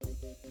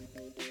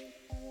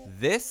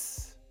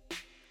This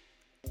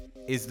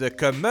is the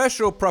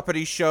Commercial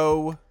Property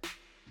Show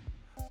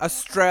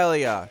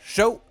Australia,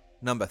 show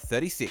number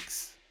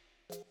 36.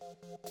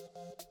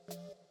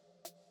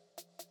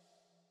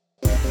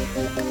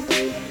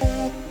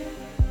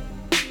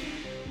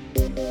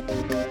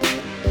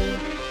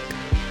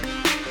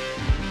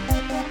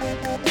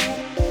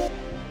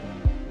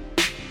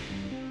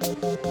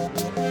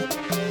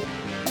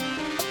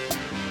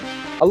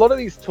 A lot of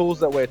these tools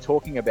that we're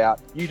talking about,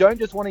 you don't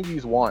just want to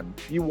use one.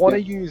 You want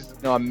to use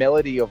a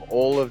melody of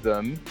all of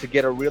them to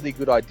get a really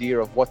good idea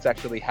of what's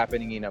actually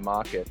happening in a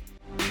market.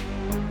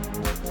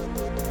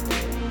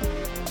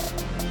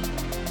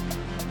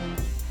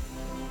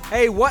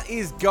 Hey, what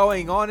is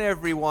going on,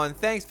 everyone?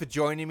 Thanks for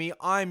joining me.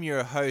 I'm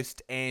your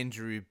host,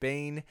 Andrew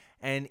Bean,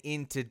 and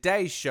in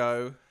today's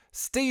show,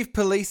 Steve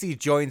Polisi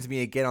joins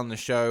me again on the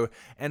show,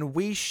 and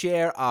we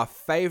share our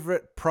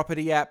favorite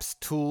property apps,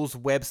 tools,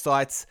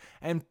 websites,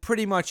 and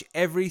pretty much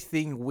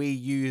everything we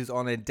use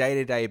on a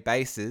day-to-day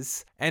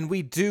basis. And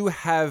we do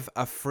have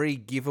a free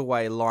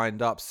giveaway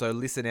lined up, so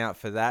listen out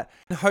for that.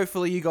 And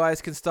hopefully you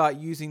guys can start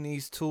using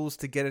these tools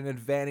to get an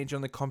advantage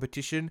on the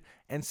competition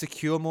and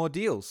secure more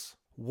deals.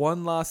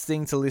 One last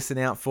thing to listen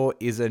out for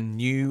is a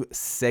new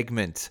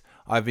segment.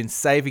 I've been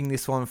saving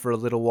this one for a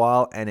little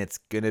while, and it's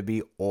gonna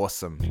be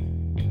awesome.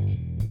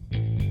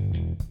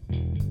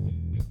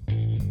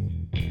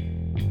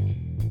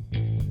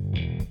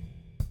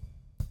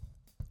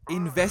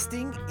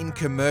 Investing in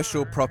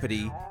commercial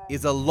property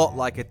is a lot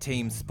like a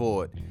team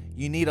sport.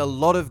 You need a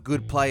lot of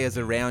good players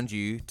around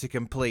you to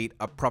complete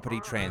a property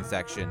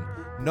transaction.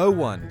 No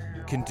one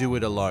can do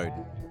it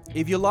alone.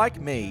 If you're like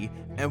me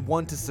and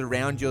want to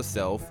surround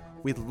yourself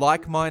with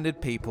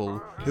like-minded people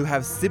who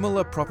have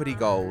similar property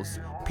goals,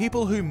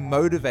 people who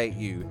motivate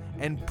you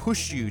and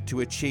push you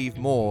to achieve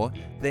more,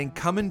 then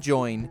come and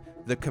join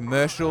the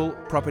commercial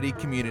property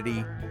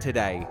community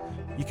today.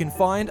 You can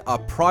find our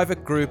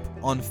private group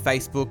on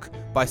Facebook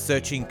by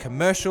searching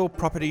Commercial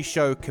Property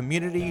Show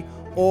Community,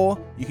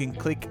 or you can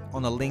click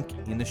on the link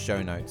in the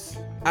show notes.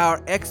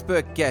 Our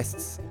expert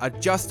guests are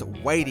just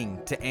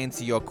waiting to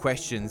answer your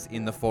questions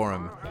in the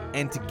forum,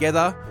 and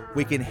together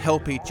we can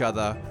help each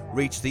other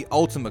reach the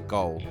ultimate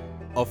goal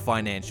of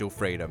financial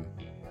freedom.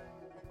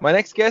 My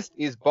next guest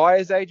is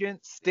buyer's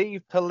agent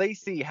Steve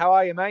Polisi. How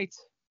are you, mate?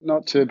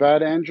 Not too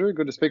bad, Andrew.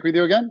 Good to speak with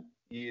you again.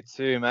 You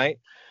too, mate.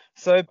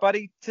 So,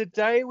 buddy,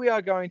 today we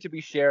are going to be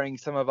sharing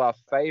some of our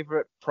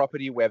favorite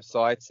property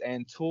websites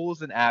and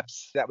tools and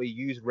apps that we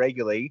use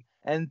regularly.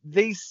 And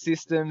these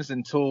systems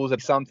and tools are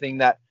something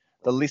that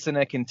the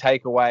listener can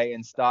take away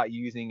and start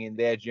using in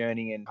their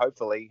journey and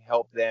hopefully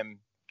help them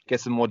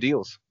get some more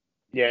deals.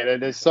 Yeah,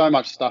 there's so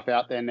much stuff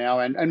out there now,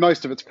 and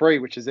most of it's free,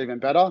 which is even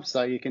better.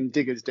 So you can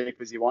dig as deep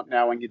as you want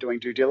now when you're doing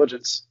due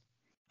diligence.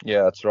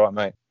 Yeah, that's right,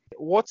 mate.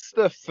 What's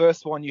the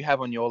first one you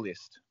have on your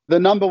list? The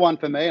number one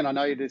for me, and I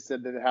know you just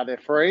said that how they're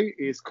free,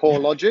 is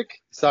CoreLogic.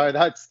 So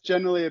that's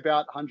generally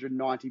about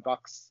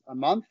 $190 a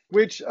month,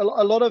 which a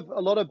lot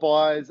of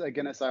buyers are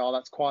going to say, oh,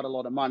 that's quite a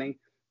lot of money.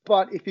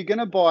 But if you're going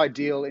to buy a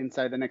deal in,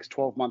 say, the next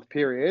 12-month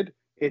period,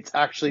 it's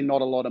actually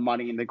not a lot of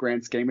money in the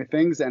grand scheme of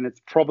things, and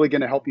it's probably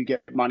going to help you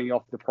get money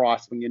off the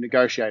price when you're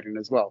negotiating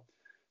as well.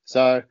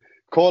 So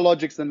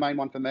CoreLogic's the main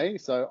one for me.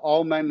 So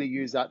I'll mainly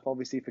use that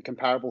obviously for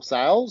comparable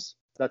sales.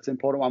 That's an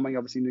important one when you're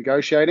obviously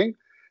negotiating.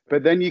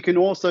 But then you can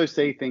also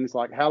see things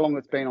like how long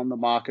it's been on the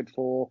market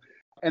for,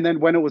 and then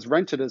when it was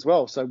rented as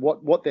well. So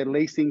what their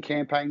leasing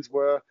campaigns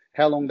were,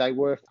 how long they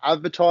were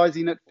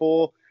advertising it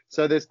for.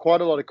 So there's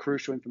quite a lot of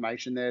crucial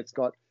information there. It's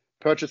got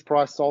purchase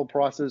price, sold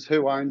prices,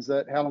 who owns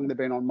it, how long they've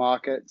been on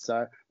market.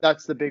 So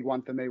that's the big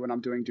one for me when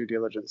I'm doing due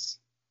diligence.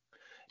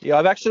 Yeah,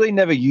 I've actually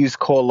never used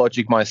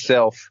CoreLogic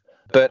myself,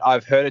 but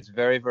I've heard it's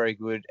very, very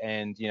good,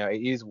 and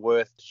it is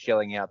worth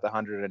shelling out the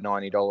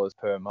 $190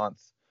 per month.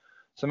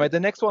 So, mate, the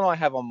next one I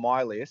have on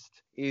my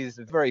list is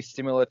very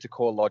similar to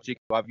CoreLogic.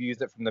 I've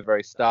used it from the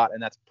very start,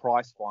 and that's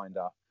Price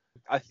Finder.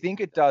 I think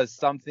it does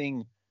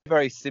something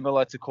very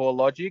similar to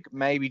CoreLogic,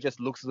 maybe just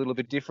looks a little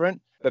bit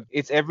different, but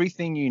it's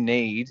everything you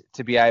need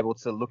to be able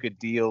to look at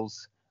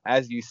deals,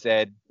 as you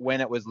said, when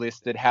it was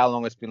listed, how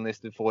long it's been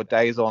listed for,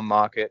 days on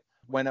market,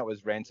 when it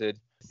was rented,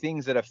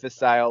 things that are for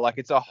sale. Like,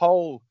 it's a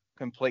whole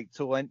complete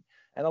tool. And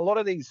a lot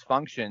of these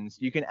functions,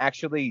 you can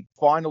actually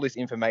find all this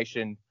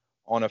information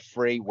on a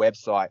free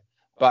website.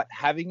 But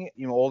having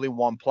it all in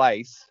one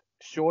place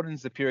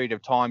shortens the period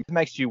of time. It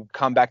makes you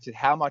come back to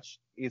how much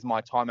is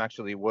my time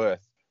actually worth.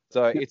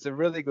 So it's a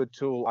really good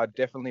tool. I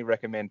definitely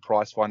recommend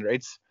Price Finder.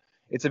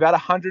 It's about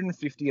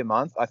 $150 a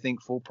month, I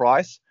think, full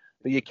price.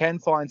 But you can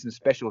find some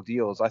special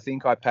deals. I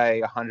think I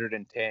pay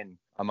 $110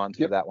 a month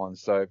for that one.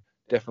 So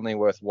definitely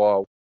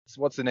worthwhile.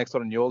 So what's the next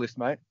one on your list,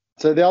 mate?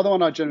 So the other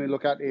one I generally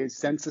look at is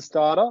Census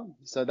Data.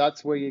 So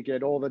that's where you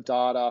get all the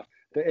data,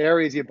 the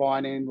areas you're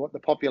buying in, what the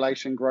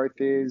population growth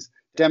is,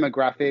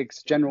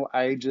 demographics, general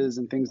ages,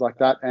 and things like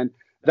that. And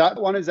that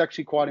one is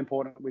actually quite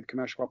important with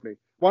commercial property.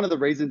 One of the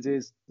reasons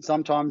is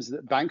sometimes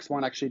banks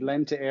won't actually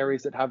lend to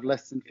areas that have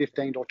less than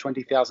 15 or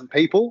 20,000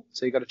 people.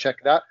 So you've got to check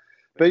that.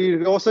 But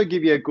it also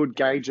give you a good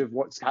gauge of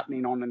what's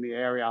happening on in the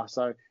area.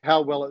 So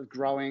how well it's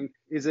growing.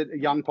 Is it a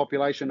young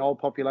population, old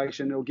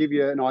population? It'll give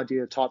you an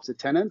idea of types of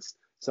tenants.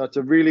 So it's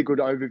a really good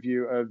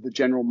overview of the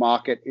general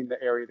market in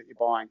the area that you're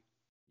buying.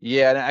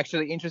 Yeah, and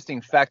actually,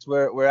 interesting fact,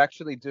 we're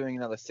actually doing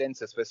another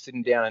census. We're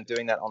sitting down and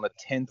doing that on the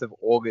 10th of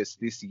August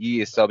this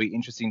year. So it'll be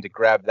interesting to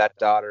grab that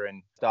data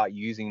and start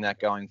using that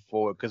going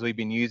forward, because we've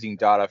been using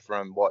data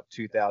from,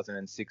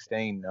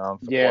 2016 for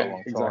quite a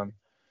long time.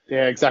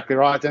 Yeah, exactly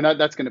right. And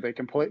that's going to be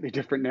completely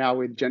different now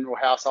with general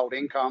household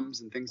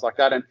incomes and things like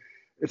that. And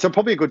it's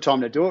probably a good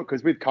time to do it,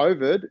 because with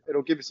COVID,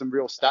 it'll give you some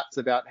real stats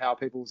about how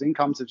people's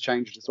incomes have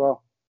changed as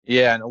well.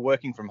 Yeah, and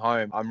working from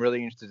home, I'm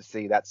really interested to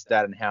see that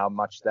stat and how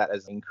much that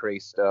has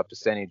increased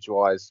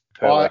percentage-wise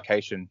per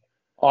location.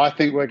 I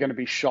think we're going to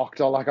be shocked.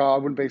 I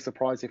wouldn't be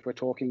surprised if we're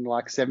talking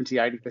like 70,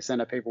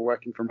 80% of people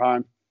working from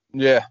home.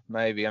 Yeah,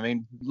 maybe. I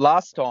mean,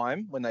 last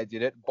time when they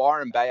did it,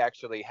 Byron Bay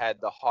actually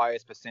had the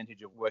highest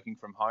percentage of working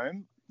from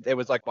home. It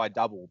was like by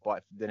double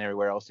than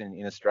everywhere else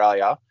in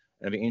Australia.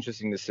 And it'll be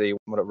interesting to see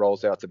what it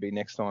rolls out to be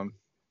next time.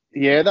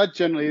 Yeah, that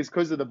generally is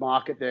because of the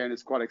market there, and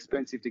it's quite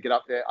expensive to get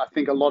up there. I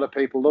think a lot of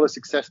people, a lot of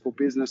successful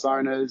business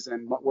owners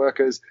and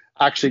workers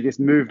actually just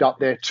moved up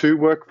there to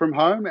work from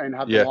home and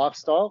have the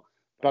lifestyle.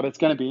 But it's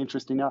going to be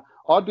interesting. Now,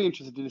 I'd be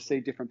interested to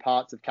see different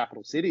parts of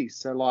capital cities.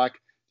 So like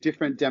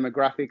different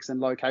demographics and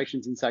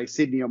locations in, say,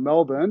 Sydney or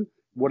Melbourne,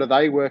 what are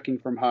they working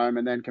from home?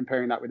 And then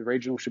comparing that with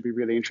regional should be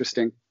really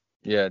interesting.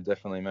 Yeah,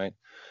 definitely, mate.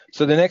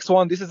 So the next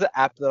one, this is an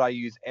app that I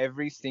use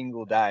every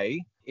single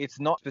day. It's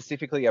not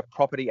specifically a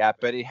property app,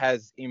 but it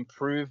has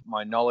improved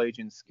my knowledge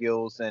and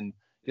skills and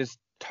just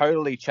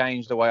totally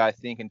changed the way I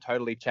think and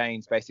totally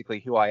changed basically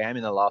who I am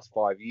in the last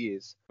 5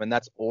 years. And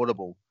that's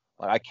Audible.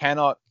 Like, I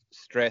cannot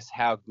stress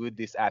how good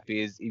this app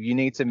is. You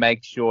need to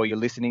make sure you're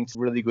listening to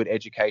really good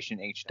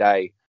education each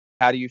day.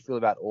 How do you feel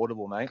about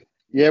Audible, mate?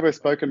 Yeah, we've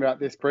spoken about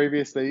this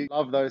previously.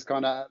 Love those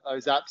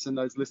those apps and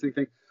those listening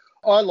things.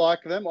 I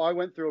like them. I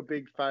went through a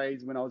big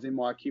phase when I was in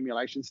my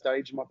accumulation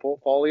stage in my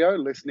portfolio,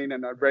 listening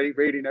and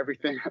reading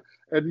everything.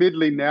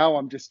 Admittedly, now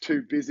I'm just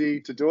too busy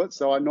to do it.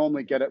 So I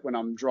normally get it when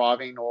I'm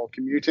driving or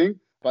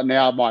commuting. But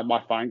now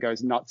my phone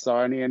goes nuts. So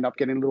I only end up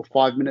getting little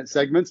 5-minute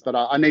segments. But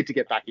I need to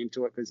get back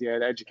into it because, the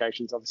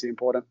education is obviously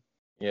important.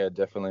 Yeah,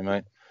 definitely,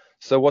 mate.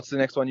 So what's the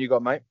next one you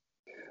got, mate?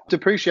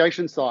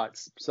 Depreciation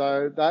sites.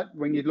 So that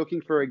when you're looking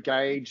for a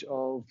gauge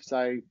of,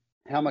 say,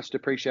 how much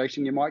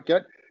depreciation you might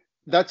get,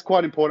 that's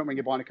quite important when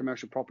you're buying a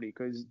commercial property,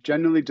 because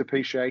generally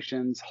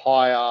depreciation's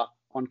higher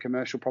on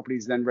commercial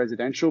properties than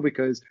residential,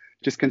 because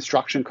just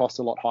construction costs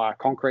a lot higher.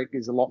 Concrete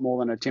is a lot more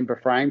than a timber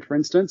frame, for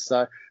instance.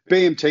 So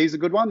BMT is a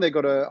good one. They've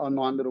got an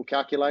online little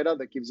calculator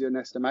that gives you an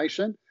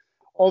estimation.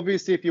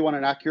 Obviously, if you want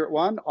an accurate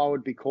one, I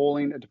would be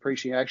calling a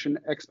depreciation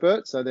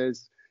expert. So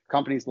there's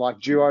companies like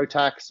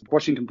Duotax,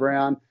 Washington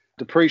Brown,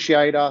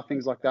 Depreciator,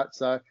 things like that.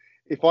 So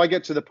if I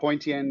get to the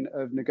pointy end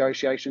of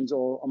negotiations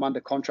or I'm under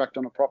contract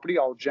on a property,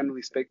 I'll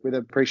generally speak with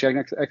a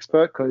depreciation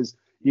expert, because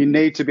you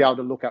need to be able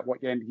to look at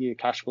what your end of year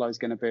cash flow is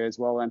going to be as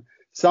well. And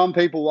some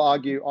people will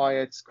argue,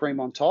 it's cream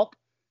on top,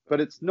 but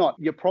it's not.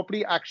 Your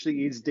property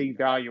actually is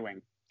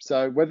devaluing.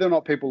 So whether or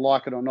not people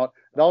like it or not,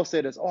 they'll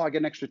say this, I get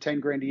an extra 10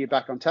 grand a year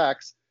back on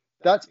tax.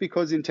 That's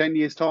because in 10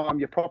 years time,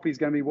 your property is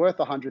going to be worth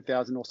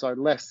 100,000 or so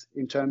less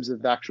in terms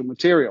of the actual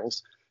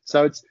materials.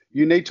 So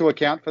you need to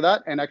account for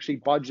that and actually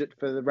budget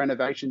for the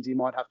renovations you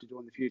might have to do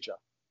in the future.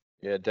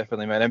 Yeah,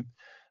 definitely, man. And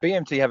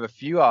BMT have a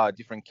few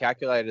different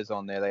calculators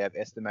on there. They have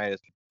estimators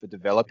for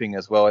developing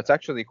as well. It's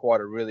actually quite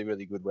a really,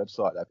 really good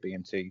website, that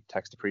BMT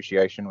tax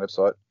depreciation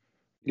website.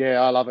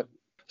 Yeah, I love it.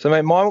 So,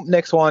 mate, my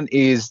next one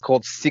is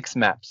called Six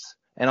Maps.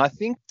 And I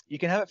think you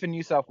can have it for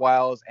New South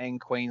Wales and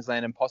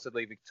Queensland and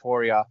possibly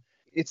Victoria.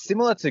 It's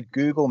similar to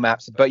Google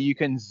Maps, but you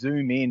can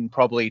zoom in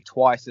probably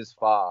twice as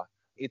far.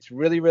 It's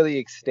really, really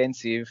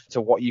extensive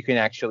to what you can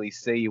actually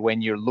see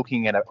when you're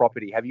looking at a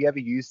property. Have you ever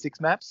used Six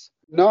Maps?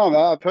 No,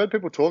 I've heard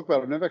people talk about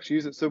it. I've never actually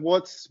used it. So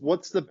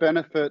what's the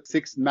benefit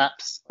Six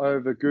Maps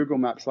over Google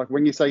Maps? Like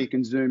when you say you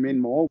can zoom in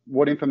more,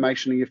 what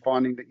information are you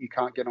finding that you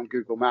can't get on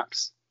Google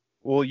Maps?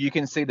 Well, you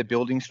can see the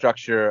building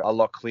structure a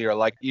lot clearer.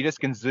 Like you just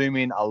can zoom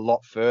in a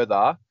lot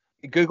further.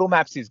 Google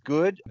Maps is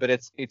good, but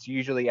it's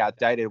usually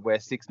outdated, where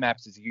Six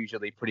Maps is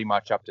usually pretty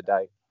much up to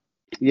date.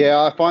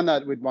 Yeah, I find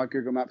that with my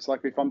Google Maps.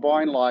 Like if I'm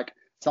buying like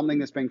something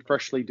that's been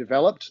freshly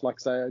developed, like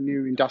say a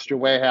new industrial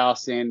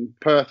warehouse in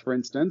Perth, for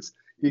instance,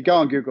 you go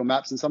on Google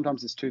Maps and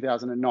sometimes it's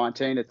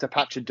 2019, it's a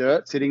patch of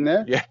dirt sitting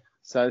there. Yeah.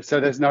 So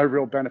there's no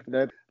real benefit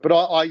there. But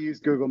I use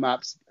Google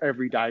Maps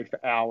every day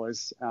for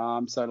hours.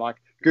 So like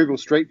Google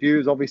Street View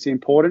is obviously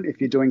important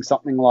if you're doing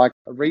something like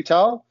a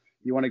retail.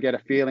 You want to get a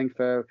feeling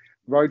for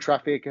road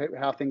traffic,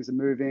 how things are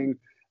moving.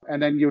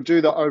 And then you'll do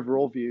the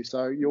overall view.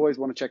 So you always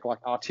want to check like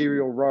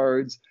arterial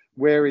roads,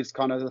 where is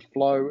kind of the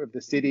flow of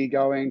the city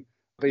going.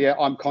 But yeah,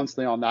 I'm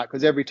constantly on that,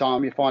 because every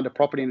time you find a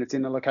property and it's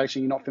in a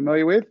location you're not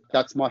familiar with,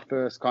 that's my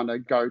first kind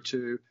of go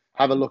to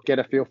have a look, get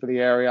a feel for the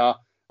area.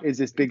 Is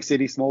this big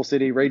city, small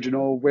city,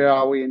 regional? Where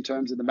are we in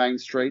terms of the main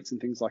streets and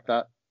things like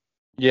that?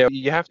 Yeah,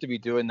 you have to be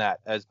doing that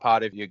as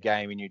part of your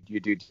game and your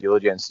due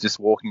diligence, just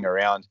walking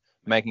around,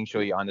 making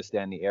sure you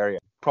understand the area.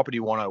 Property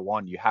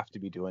 101, you have to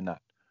be doing that.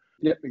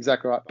 Yep,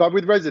 exactly right. But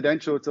with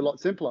residential, it's a lot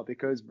simpler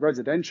because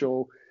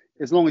residential,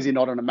 as long as you're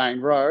not on a main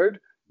road,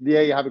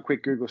 yeah, you have a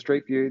quick Google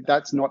Street View.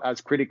 That's not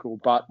as critical.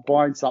 But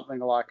buying something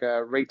like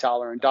a retail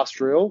or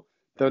industrial,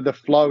 the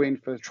flow in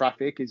for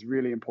traffic is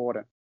really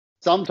important.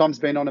 Sometimes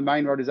being on a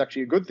main road is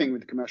actually a good thing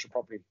with commercial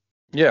property.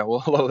 Yeah,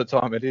 well, a lot of the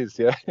time it is,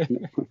 yeah.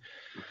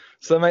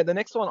 So, mate, the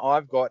next one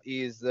I've got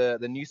is the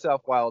New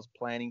South Wales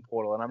Planning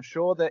Portal. And I'm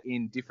sure that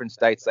in different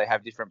states they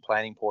have different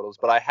planning portals,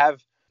 but I have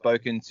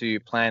spoken to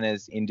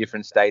planners in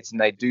different states, and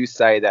they do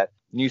say that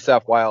New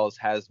South Wales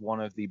has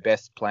one of the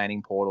best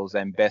planning portals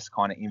and best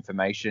kind of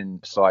information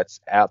sites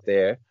out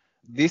there.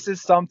 This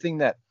is something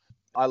that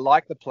I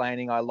like the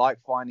planning. I like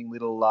finding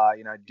little,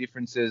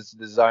 differences,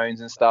 the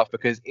zones and stuff,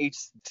 because each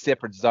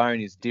separate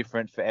zone is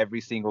different for every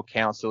single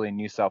council in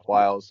New South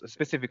Wales,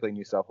 specifically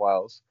New South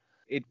Wales.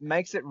 It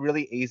makes it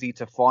really easy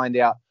to find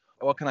out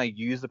what can I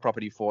use the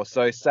property for.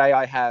 So say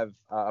I have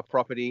a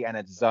property and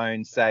it's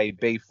zoned, say,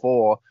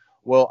 B4.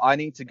 Well, I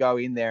need to go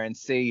in there and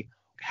see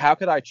how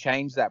could I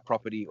change that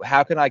property?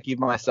 How can I give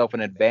myself an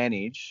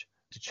advantage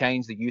to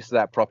change the use of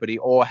that property?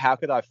 Or how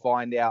could I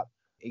find out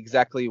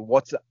exactly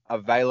what's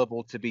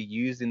available to be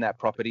used in that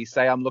property?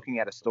 Say I'm looking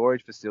at a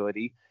storage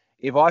facility.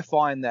 If I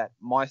find that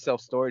my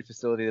self-storage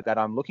facility that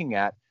I'm looking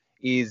at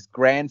is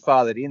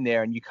grandfathered in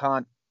there and you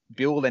can't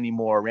build any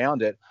more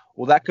around it,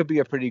 well, that could be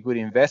a pretty good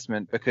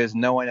investment because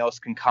no one else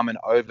can come and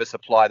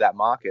oversupply that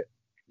market.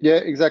 Yeah,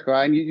 exactly.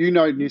 And you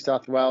know New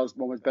South Wales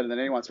almost better than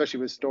anyone, especially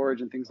with storage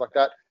and things like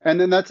that. And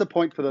then that's a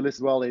point for the list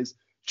as well is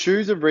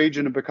choose a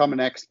region and become an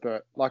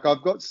expert. Like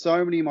I've got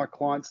so many of my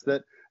clients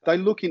that they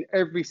look in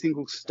every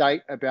single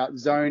state about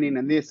zoning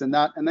and this and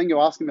that. And then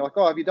you're asking me like,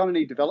 oh, have you done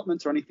any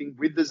developments or anything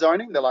with the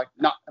zoning? They're like,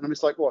 no. Nah. And I'm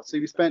just like, what? So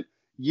you spent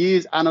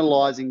years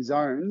analyzing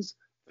zones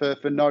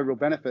for no real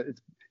benefit.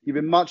 You've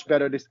been much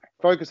better to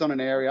focus on an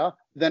area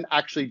than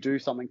actually do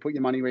something, put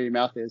your money where your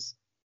mouth is.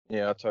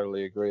 Yeah, I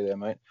totally agree there,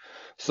 mate.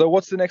 So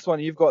what's the next one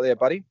you've got there,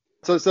 buddy?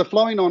 So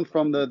flowing on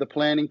from the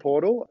planning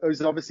portal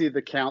is obviously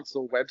the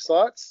council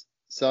websites.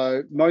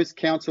 So most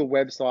council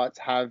websites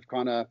have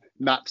kind of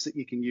maps that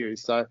you can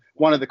use. So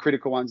one of the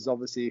critical ones is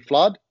obviously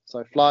flood.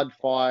 So flood,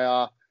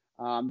 fire,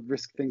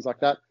 risk, things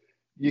like that.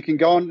 You can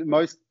go on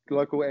most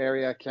local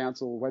area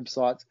council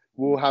websites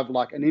will have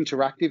like an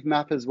interactive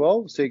map as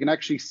well. So you can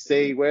actually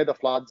see where the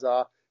floods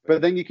are, but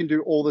then you can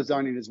do all the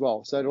zoning as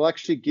well. So it'll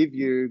actually give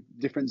you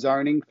different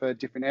zoning for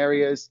different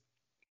areas.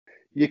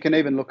 You can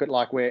even look at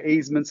like where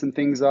easements and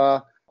things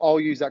are.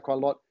 I'll use that quite a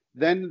lot.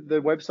 Then the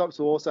websites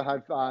will also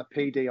have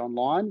PD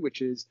online,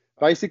 which is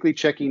basically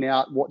checking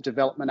out what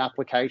development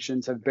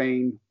applications have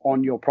been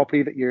on your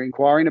property that you're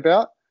inquiring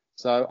about.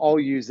 So I'll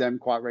use them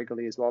quite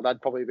regularly as well.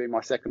 That'd probably be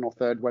my second or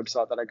third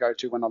website that I go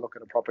to when I look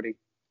at a property.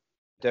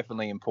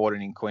 Definitely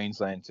important in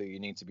Queensland too. You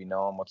need to be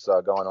knowing what's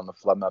going on the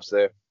flood maps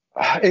there.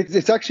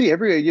 It's actually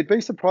everywhere. You'd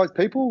be surprised.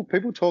 People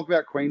talk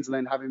about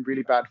Queensland having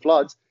really bad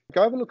floods.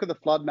 Go have a look at the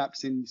flood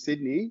maps in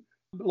Sydney.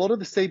 A lot of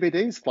the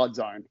CBD is flood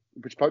zone,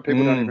 which people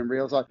don't even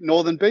realise. Like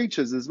Northern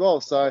Beaches as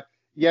well. So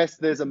yes,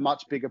 there's a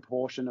much bigger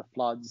portion of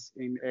floods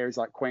in areas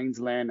like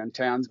Queensland and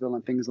Townsville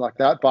and things like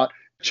that. But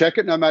check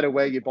it no matter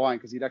where you're buying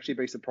because you'd actually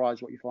be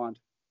surprised what you find.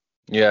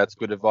 Yeah, it's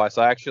good advice.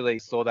 I actually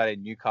saw that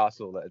in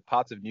Newcastle. That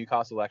parts of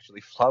Newcastle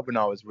actually flood when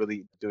I was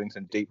really doing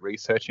some deep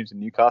research into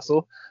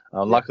Newcastle.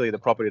 Luckily, the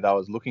property that I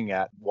was looking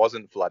at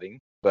wasn't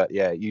flooding. But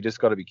yeah, you just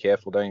got to be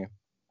careful, don't you?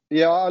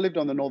 Yeah, I lived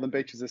on the Northern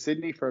Beaches of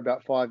Sydney for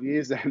about 5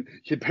 years, and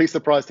you'd be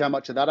surprised how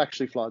much of that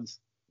actually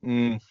floods.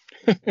 All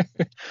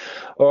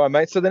right,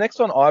 mate. So the next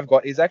one I've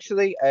got is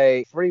actually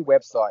a free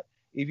website.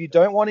 If you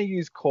don't want to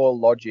use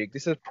CoreLogic,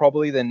 this is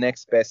probably the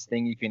next best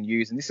thing you can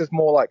use. And this is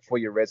more like for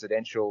your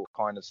residential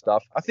kind of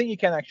stuff. I think you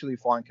can actually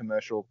find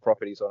commercial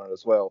properties on it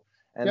as well.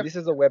 And This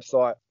is a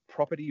website,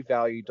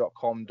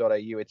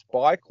 propertyvalue.com.au. It's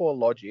by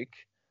CoreLogic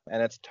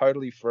and it's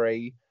totally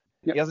free.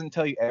 It doesn't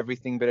tell you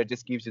everything, but it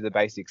just gives you the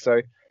basics.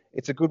 So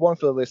it's a good one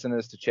for the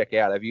listeners to check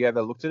out. Have you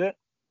ever looked at it?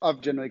 I've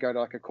generally go to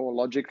like a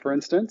CoreLogic, for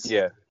instance.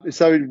 Yeah.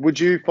 So would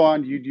you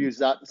find you'd use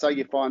that, say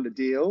you find a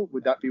deal,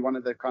 would that be one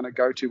of the kind of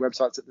go-to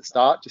websites at the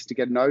start just to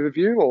get an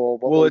overview, or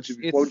what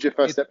would your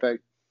first step be?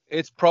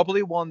 It's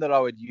probably one that I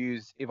would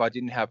use if I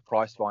didn't have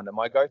Price Finder.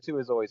 My go-to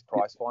is always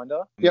Price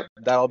Finder. Yep.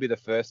 That'll be the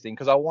first thing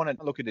because I want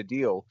to look at a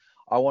deal.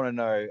 I want to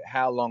know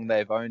how long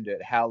they've owned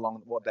it,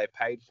 what they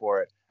paid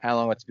for it, how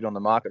long it's been on the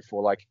market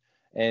for.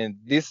 And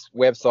this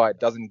website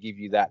doesn't give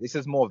you that. This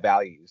is more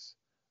values.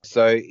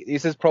 So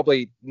this is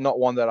probably not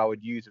one that I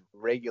would use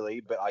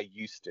regularly, but I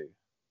used to.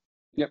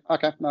 Yep.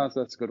 Okay. No,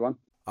 that's a good one.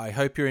 I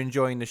hope you're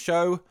enjoying the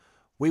show.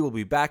 We will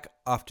be back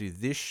after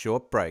this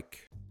short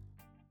break.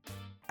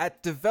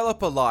 At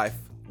Developer Life,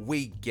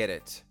 we get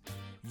it.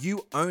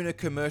 You own a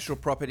commercial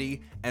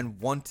property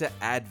and want to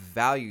add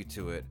value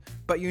to it,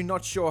 but you're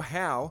not sure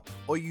how,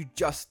 or you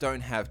just don't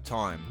have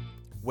time.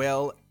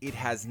 Well, it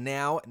has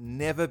now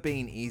never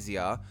been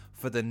easier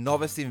for the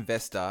novice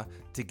investor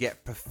to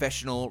get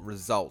professional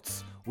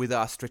results with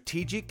our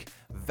strategic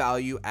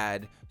value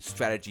add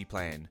strategy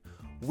plan.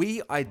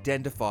 We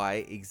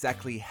identify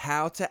exactly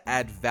how to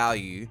add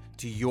value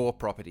to your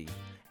property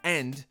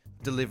and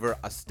deliver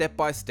a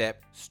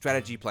step-by-step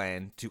strategy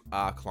plan to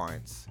our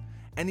clients.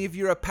 And if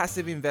you're a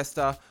passive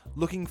investor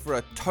looking for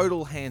a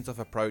total hands-off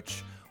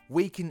approach,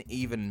 we can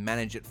even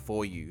manage it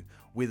for you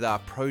with our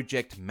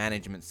project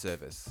management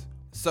service.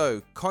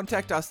 So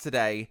contact us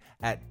today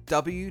at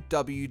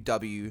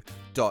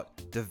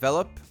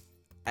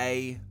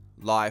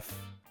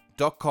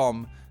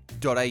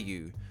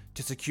www.developalife.com.au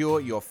to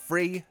secure your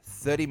free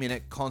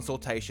 30-minute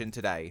consultation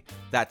today.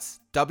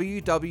 That's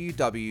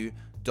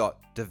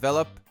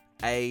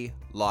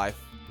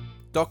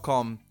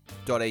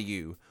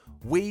www.developalife.com.au.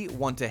 We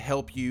want to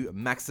help you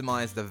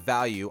maximize the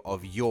value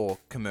of your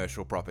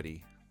commercial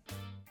property.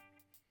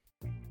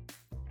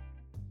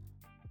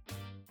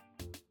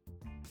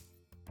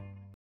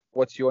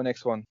 What's your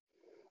next one?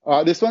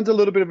 This one's a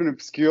little bit of an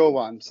obscure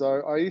one.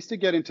 So I used to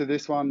get into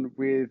this one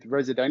with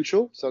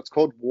residential. So it's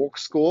called Walk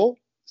Score.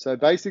 So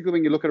basically,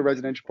 when you look at a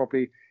residential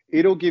property,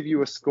 it'll give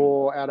you a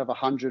score out of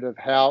 100 of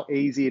how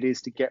easy it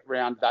is to get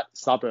around that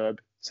suburb.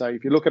 So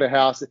if you look at a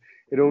house,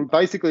 it'll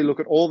basically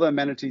look at all the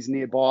amenities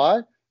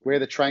nearby, where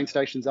the train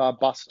stations are,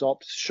 bus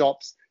stops,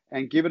 shops,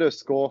 and give it a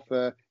score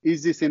for,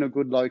 is this in a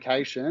good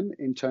location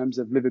in terms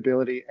of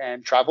livability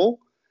and travel?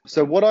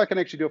 So what I can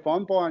actually do, if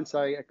I'm buying,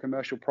 say, a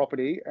commercial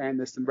property and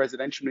there's some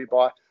residential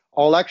nearby,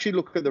 I'll actually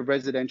look at the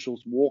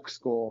residential's walk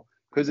score,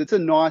 because it's a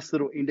nice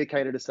little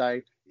indicator to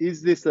say,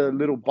 is this a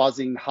little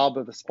buzzing hub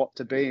of a spot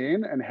to be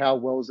in, and how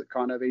well is it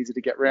kind of easy to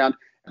get around?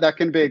 That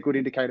can be a good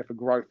indicator for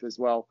growth as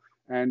well.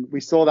 And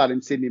we saw that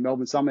in Sydney,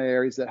 Melbourne, some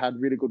areas that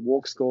had really good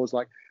walk scores,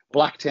 like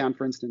Blacktown,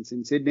 for instance,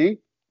 in Sydney,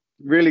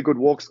 really good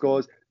walk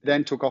scores,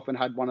 then took off and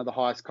had one of the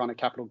highest kind of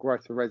capital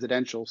growth for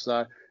residential.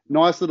 So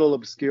nice little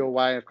obscure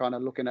way of kind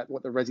of looking at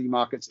what the resi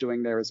market's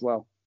doing there as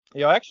well.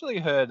 Yeah, I actually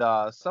heard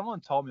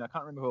someone told me, I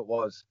can't remember who it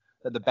was,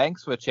 that the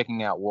banks were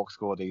checking out walk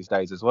score these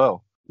days as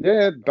well.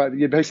 Yeah, but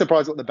you'd be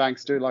surprised what the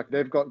banks do. Like,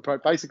 they've got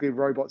basically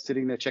robots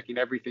sitting there checking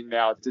everything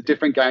now. It's a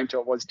different game to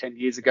what it was 10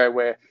 years ago,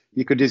 where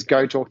you could just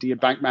go talk to your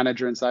bank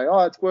manager and say,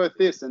 oh, it's worth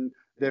this. And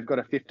they've got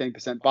a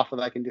 15% buffer.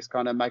 They can just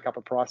kind of make up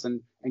a price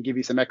and give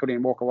you some equity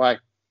and walk away.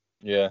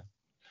 Yeah.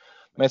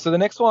 Man, so the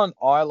next one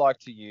I like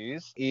to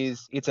use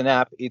it's an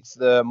app. It's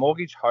the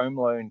Mortgage Home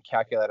Loan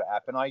Calculator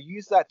app. And I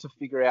use that to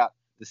figure out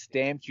the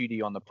stamp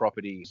duty on the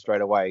property straight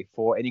away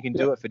and you can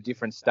do it for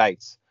different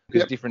states,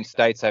 because different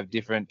states have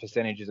different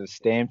percentages of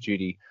stamp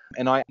duty.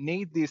 And I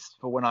need this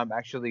for when I'm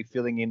actually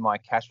filling in my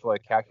cash flow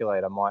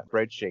calculator, my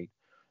spreadsheet.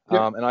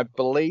 And I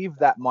believe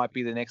that might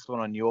be the next one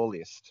on your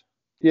list.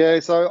 Yeah,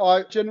 so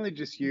I generally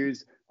just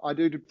I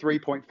do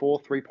 3.4,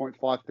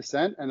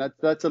 3.5%, and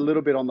that's a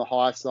little bit on the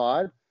high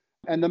side.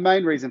 And the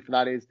main reason for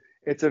that is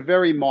it's a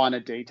very minor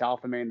detail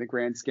for me in the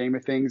grand scheme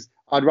of things.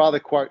 I'd rather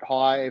quote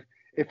high.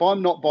 If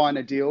I'm not buying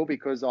a deal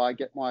because I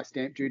get my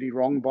stamp duty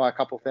wrong by a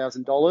couple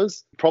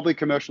 $1,000s, probably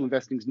commercial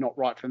investing is not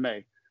right for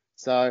me.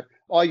 So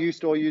I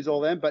used to use all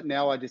them, but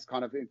now I just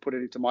kind of put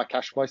it into my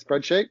cash flow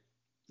spreadsheet.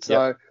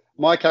 So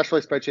my cash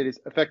flow spreadsheet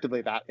is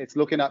effectively that. It's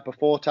looking at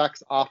before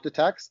tax, after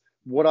tax,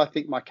 what I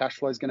think my cash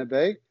flow is going to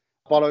be,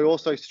 but I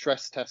also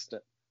stress test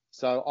it.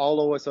 So I'll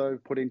also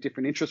put in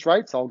different interest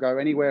rates. I'll go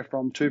anywhere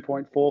from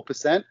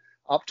 2.4%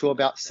 up to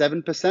about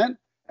 7%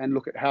 and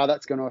look at how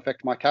that's going to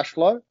affect my cash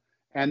flow.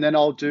 And then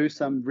I'll do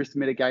some risk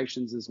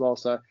mitigations as well.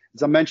 So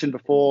as I mentioned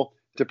before,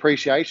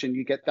 depreciation,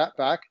 you get that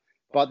back.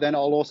 But then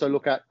I'll also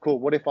look at, cool,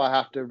 what if I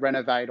have to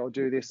renovate or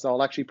do this? So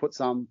I'll actually put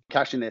some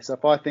cash in there. So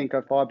if I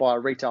buy a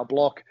retail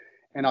block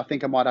and I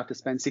think I might have to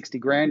spend 60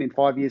 grand in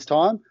 5 years'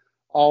 time,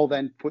 I'll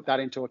then put that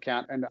into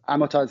account and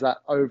amortize that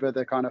over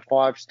the kind of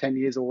 5 to 10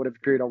 years or whatever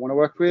period I want to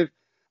work with.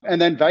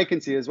 And then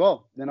vacancy as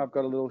well. Then I've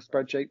got a little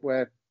spreadsheet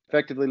where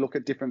effectively look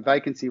at different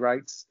vacancy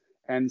rates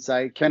and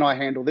say, can I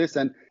handle this?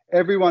 And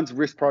everyone's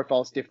risk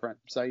profile is different.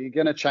 So you're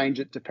going to change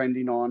it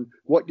depending on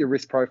what your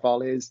risk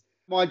profile is.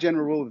 My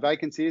general rule of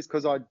vacancy is,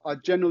 because I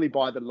generally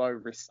buy the low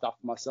risk stuff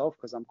myself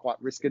because I'm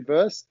quite risk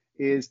adverse,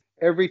 is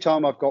every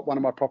time I've got one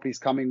of my properties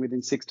coming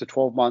within 6 to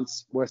 12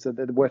 months worth of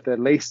their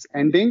lease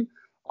ending,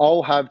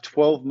 I'll have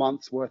 12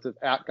 months worth of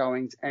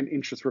outgoings and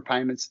interest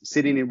repayments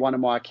sitting in one of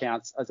my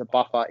accounts as a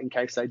buffer in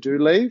case they do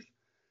leave.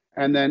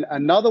 And then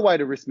another way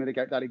to risk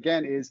mitigate that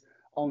again is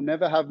I'll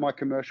never have my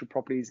commercial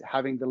properties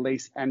having the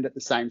lease end at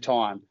the same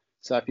time.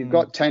 So if you've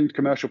got 10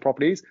 commercial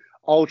properties,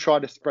 I'll try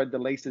to spread the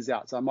leases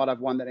out. So I might have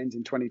one that ends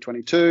in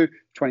 2022,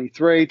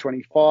 23,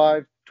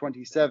 25,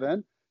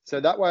 27. So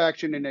that way I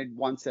actually need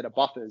one set of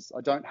buffers.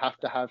 I don't have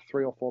to have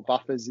 3 or 4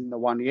 buffers in the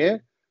 1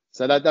 year.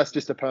 So that's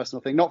just a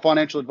personal thing, not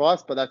financial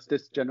advice, but that's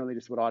just generally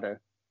just what I do.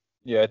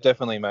 Yeah, it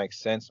definitely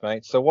makes sense,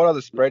 mate. So what other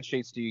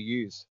spreadsheets do you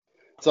use?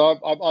 So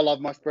I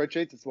love my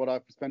spreadsheets. It's what I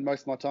spend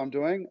most of my time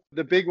doing.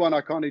 The big one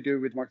I kind of do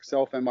with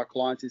myself and my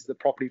clients is the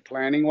property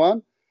planning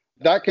one.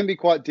 That can be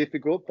quite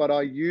difficult, but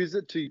I use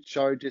it to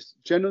show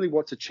just generally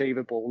what's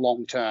achievable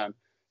long term.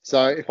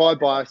 So if I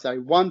buy, say,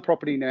 one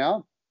property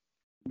now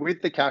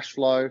with the cash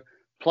flow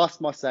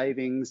plus my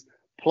savings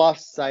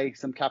plus, say,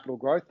 some capital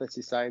growth, let's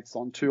just say it's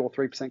on 2 or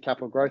 3%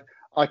 capital growth,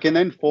 I can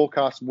then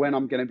forecast when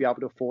I'm going to be able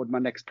to afford my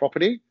next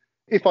property.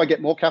 If I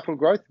get more capital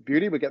growth,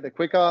 beauty, we get there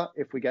quicker.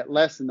 If we get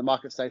less and the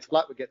market stays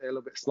flat, we get there a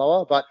little bit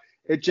slower. But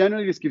it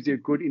generally just gives you a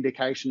good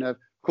indication of,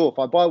 cool, if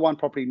I buy one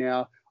property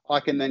now, I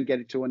can then get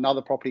it to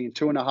another property in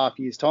 2.5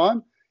 years'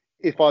 time.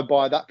 If I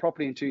buy that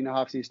property in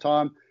 2.5 years'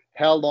 time,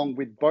 how long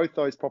with both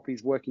those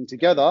properties working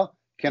together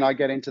can I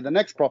get into the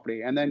next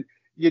property? And then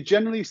you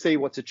generally see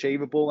what's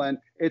achievable. And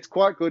it's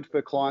quite good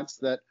for clients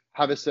that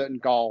have a certain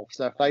goal.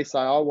 So if they say,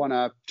 I want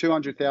a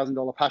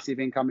 $200,000 passive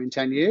income in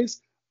 10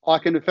 years, I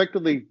can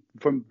effectively,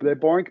 from their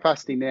borrowing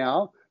capacity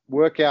now,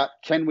 work out,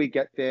 can we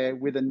get there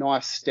with a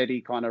nice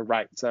steady kind of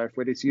rate? So if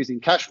we're just using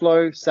cash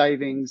flow,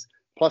 savings,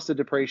 plus the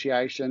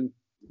depreciation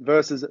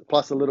versus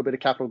plus a little bit of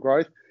capital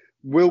growth,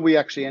 will we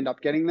actually end up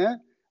getting there?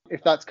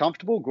 If that's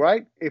comfortable,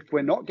 great. If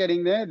we're not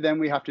getting there, then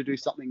we have to do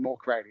something more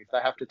creative. They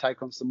have to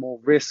take on some more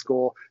risk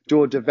or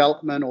do a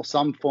development or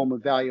some form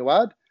of value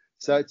add.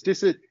 So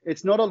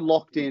it's not a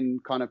locked in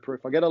kind of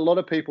proof. I get a lot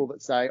of people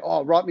that say,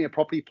 oh, write me a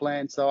property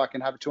plan so I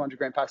can have a 200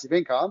 grand passive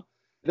income.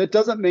 That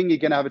doesn't mean you're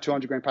going to have a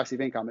 200 grand passive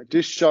income. It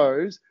just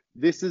shows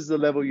this is the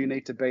level you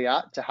need to be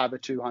at to have a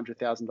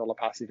 $200,000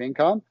 passive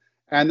income.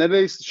 And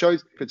that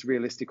shows if it's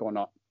realistic or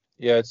not.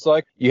 Yeah, it's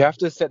like you have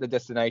to set the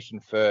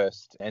destination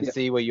first and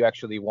see where you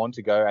actually want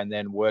to go and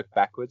then work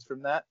backwards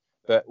from that.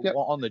 But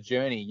on the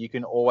journey, you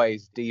can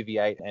always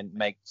deviate and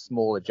make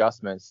small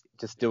adjustments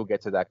to still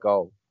get to that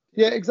goal.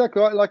 Yeah,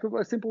 exactly. Like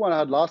a simple one I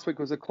had last week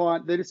was a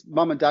client, they're just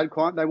mum and dad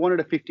client. They wanted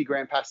a 50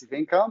 grand passive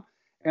income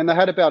and they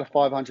had about a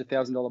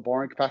 $500,000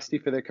 borrowing capacity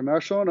for their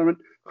commercial. And I went,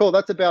 cool,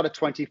 that's about a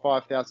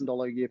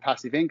 $25,000 a year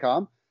passive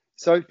income.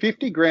 So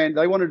 50 grand,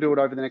 they want to do it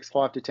over the next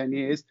 5 to 10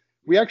 years.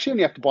 We actually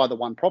only have to buy the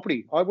one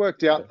property. I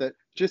worked out that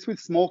just with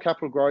small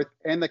capital growth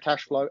and the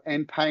cash flow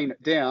and paying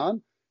it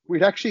down,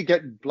 we'd actually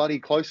get bloody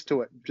close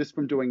to it just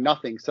from doing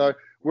nothing. So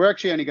we're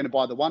actually only going to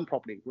buy the one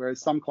property,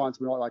 whereas some clients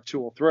we might like 2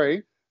 or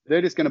 3.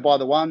 They're just going to buy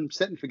the one,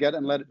 set and forget,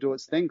 and let it do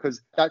its thing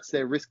because that's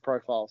their risk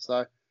profile.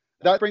 So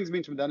that brings me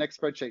into the next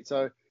spreadsheet.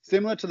 So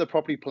similar to the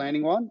property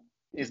planning one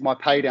is my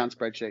pay down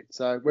spreadsheet.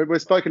 So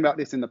we've spoken about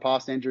this in the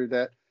past, Andrew,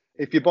 that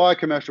if you buy a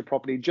commercial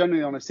property,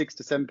 generally on a 6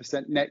 to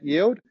 7% net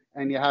yield,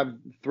 and you have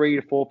 3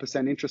 to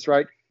 4% interest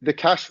rate, the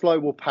cash flow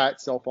will pay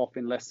itself off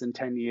in less than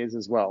 10 years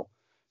as well.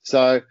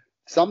 So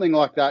something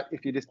like that,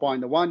 if you're just buying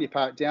the one, you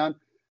pay it down.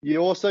 You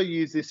also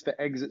use this for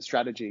exit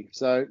strategy.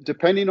 So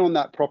depending on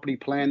that property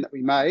plan that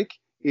we make,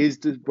 is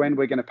when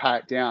we're going to pay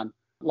it down.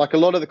 Like a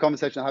lot of the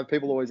conversation I have,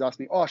 people always ask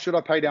me, oh, should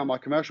I pay down my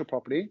commercial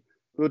property?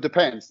 Well, it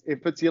depends.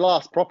 If it's your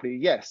last property,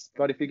 yes.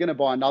 But if you're going to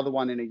buy another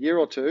one in a year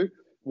or two,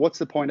 what's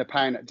the point of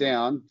paying it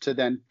down to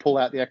then pull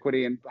out the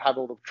equity and have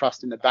all the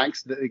trust in the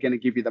banks that are going to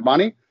give you the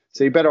money?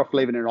 So you're better off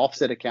leaving an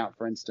offset account,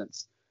 for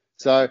instance.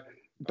 So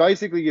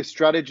basically your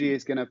strategy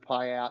is going to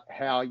play out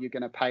how you're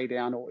going to pay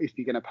down or if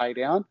you're going to pay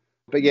down.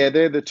 But yeah,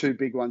 they're the two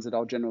big ones that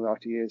I'll generally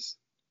like to use.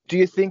 Do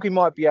you think we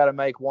might be able to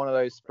make one of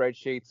those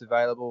spreadsheets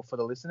available for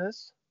the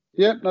listeners?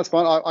 Yeah, that's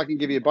fine. I can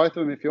give you both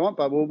of them if you want,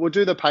 but we'll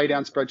do the pay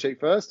down spreadsheet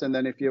first. And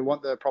then if you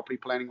want the property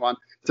planning one,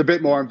 it's a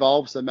bit more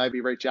involved. So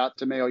maybe reach out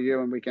to me or you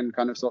and we can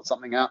kind of sort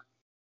something out.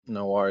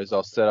 No worries.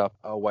 I'll set up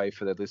a way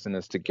for the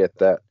listeners to get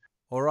that.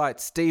 All right,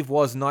 Steve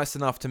was nice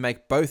enough to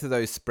make both of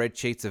those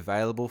spreadsheets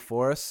available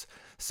for us.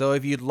 So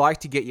if you'd like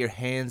to get your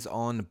hands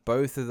on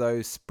both of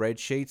those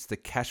spreadsheets, the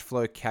cash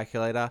flow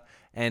calculator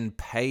and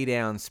pay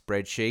down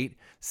spreadsheet,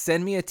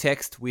 send me a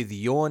text with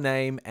your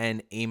name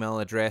and email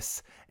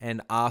address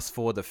and ask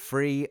for the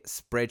free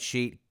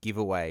spreadsheet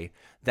giveaway.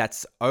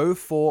 That's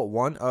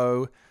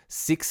 0410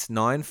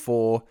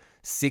 694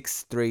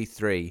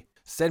 633.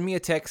 Send me a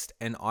text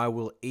and I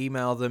will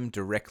email them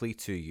directly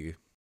to you.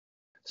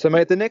 So,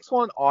 mate, the next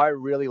one I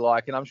really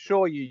like, and I'm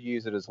sure you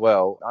use it as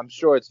well. I'm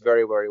sure it's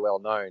very, very well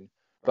known.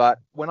 But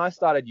when I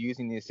started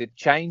using this, it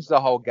changed the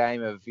whole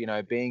game of,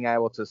 being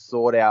able to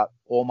sort out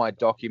all my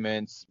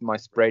documents, my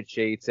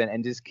spreadsheets,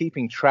 and just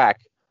keeping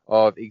track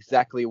of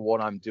exactly what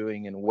I'm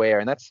doing and where.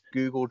 And that's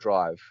Google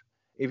Drive.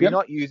 If you're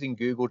not using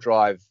Google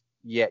Drive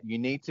yet, you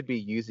need to be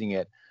using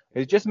it.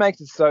 It just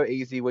makes it so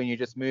easy when you're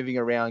just moving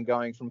around,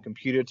 going from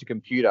computer to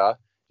computer,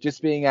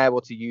 just being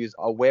able to use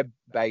a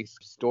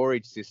web-based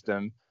storage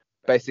system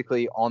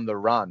basically on the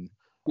run.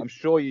 I'm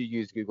sure you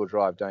use Google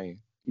Drive, don't you?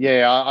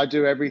 Yeah, I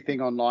do everything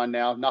online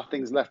now.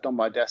 Nothing's left on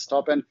my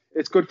desktop. And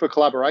it's good for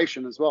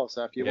collaboration as well.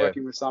 So if you're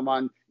working with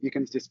someone, you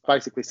can just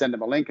basically send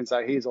them a link and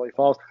say, here's all your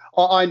files.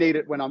 I need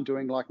it when I'm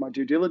doing like my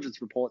due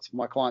diligence reports for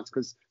my clients,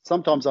 because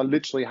sometimes I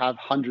literally have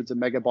hundreds of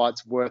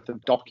megabytes worth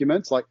of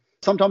documents. Like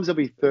sometimes there'll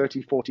be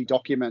 30, 40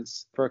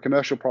 documents for a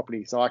commercial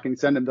property. So I can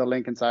send them the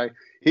link and say,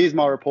 here's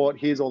my report,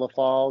 here's all the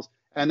files.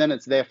 And then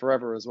it's there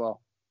forever as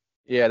well.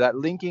 Yeah, that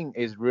linking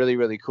is really,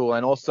 really cool.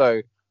 And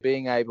also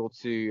being able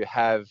to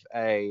have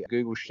a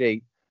Google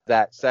Sheet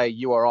that, say,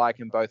 you or I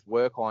can both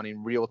work on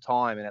in real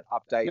time and it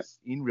updates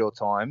in real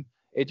time,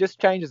 it just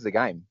changes the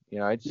game.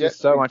 It's just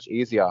so much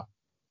easier.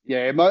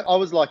 Yeah, I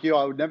was like you.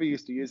 I would never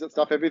used to use that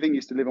stuff. Everything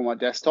used to live on my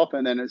desktop,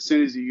 and then as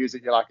soon as you use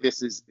it, you're like,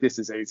 this is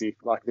easy.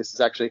 Like this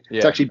is actually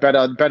it's Yeah. actually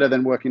better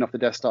than working off the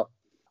desktop.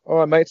 All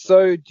right, mate.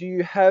 So do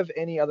you have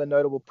any other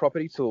notable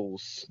property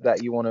tools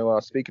that you want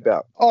to speak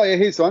about? Oh yeah,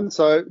 here's one.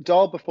 So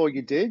dial before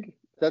you dig.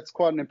 That's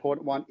quite an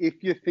important one if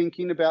you're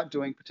thinking about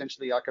doing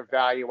potentially like a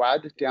value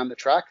add down the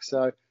track.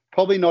 So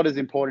probably not as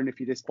important if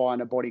you're just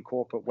buying a body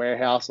corporate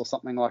warehouse or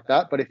something like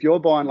that. But if you're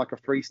buying like a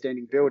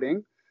freestanding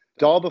building,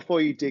 dial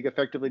before you dig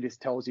effectively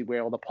just tells you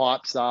where all the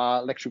pipes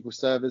are, electrical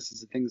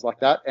services and things like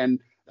that. And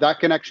that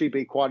can actually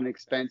be quite an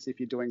expense if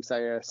you're doing,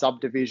 say, a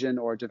subdivision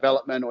or a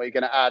development, or you're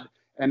going to add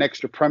an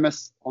extra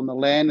premise on the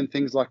land and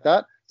things like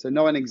that. So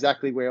knowing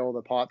exactly where all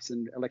the pipes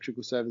and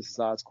electrical services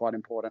are is quite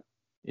important.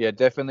 Yeah,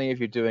 definitely if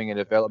you're doing a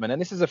development. And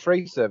this is a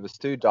free service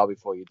too, dial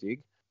before you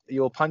dig.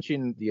 You'll punch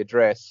in the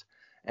address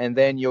and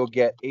then you'll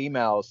get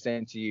emails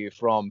sent to you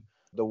from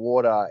the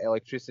water,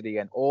 electricity,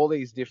 and all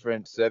these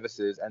different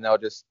services. And they'll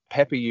just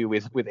pepper you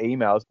with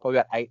emails, probably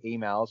about 8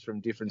 emails from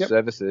different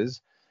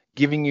services,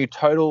 giving you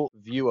total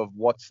view of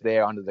what's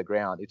there under the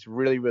ground. It's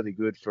really, really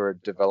good for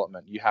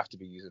development. You have to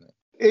be using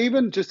it.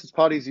 Even just as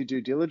part of your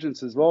due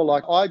diligence as well.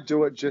 Like I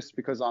do it just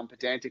because I'm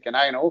pedantic and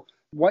anal.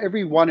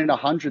 Every 1 in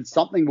 100,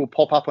 something will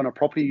pop up on a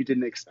property you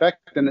didn't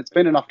expect, and it's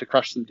been enough to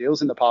crush some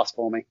deals in the past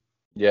for me.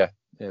 Yeah,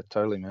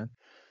 totally, man.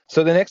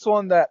 So the next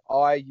one that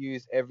I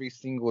use every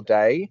single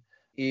day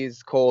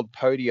is called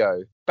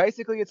Podio.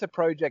 Basically, it's a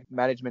project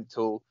management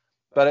tool,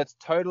 but it's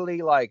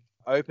totally like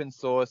open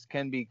source,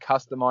 can be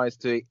customized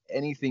to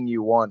anything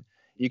you want.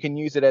 You can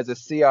use it as a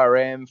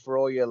CRM for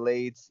all your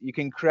leads. You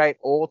can create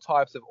all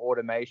types of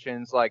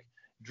automations like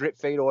drip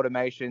feed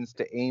automations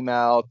to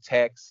email,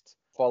 text,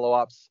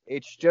 follow-ups.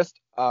 It's just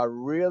a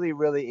really,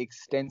 really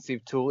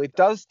extensive tool. It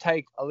does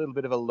take a little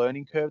bit of a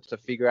learning curve to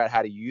figure out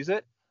how to use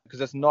it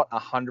because it's not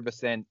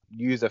 100%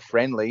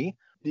 user-friendly.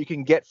 You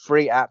can get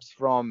free apps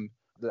from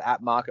the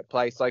app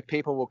marketplace. Like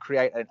people will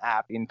create an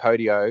app in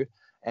Podio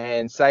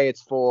and say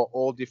it's for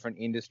all different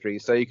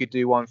industries. So you could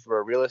do one for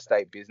a real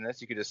estate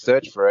business. You could just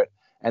search for it.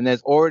 And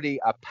there's already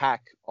a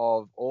pack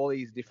of all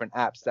these different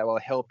apps that will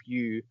help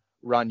you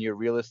run your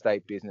real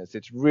estate business.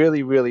 It's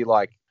really, really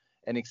like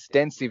an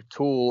extensive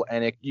tool,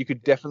 and you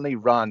could definitely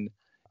run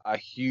a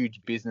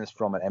huge business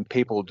from it, and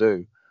people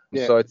do.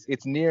 Yeah. So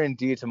it's near and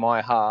dear to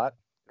my heart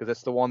because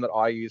it's the one that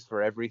I use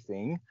for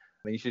everything.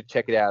 And you should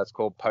check it out. It's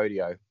called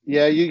Podio.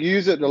 Yeah, you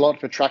use it a lot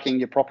for tracking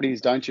your properties,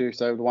 don't you?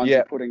 So the ones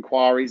you put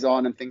inquiries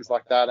on and things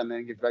like that, and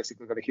then you've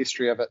basically got a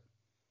history of it.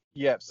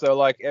 Yeah, so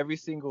like every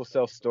single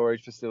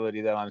self-storage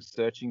facility that I'm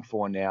searching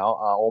for now,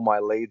 all my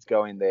leads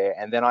go in there.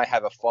 And then I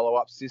have a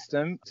follow-up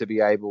system to be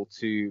able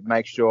to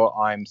make sure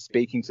I'm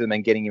speaking to them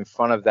and getting in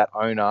front of that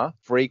owner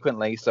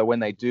frequently. So when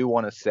they do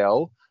want to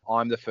sell,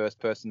 I'm the first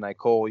person they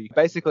call.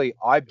 Basically,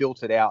 I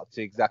built it out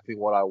to exactly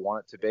what I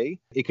want it to be.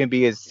 It can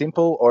be as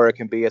simple or it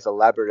can be as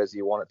elaborate as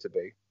you want it to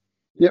be.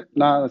 Yep,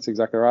 no, that's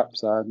exactly right.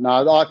 So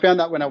no, I found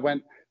that when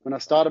I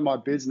started my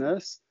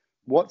business,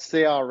 what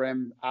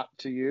CRM app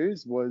to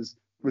use was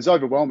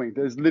overwhelming.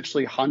 There's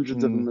literally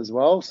hundreds of them as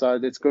well. So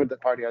it's good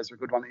that Podio is a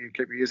good one that you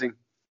keep using.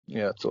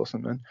 Yeah, that's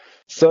awesome, man.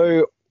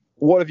 So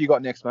what have you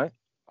got next, mate?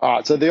 All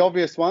right. So the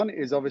obvious one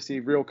is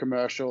obviously Real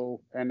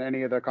Commercial and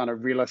any of the kind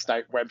of real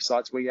estate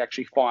websites where you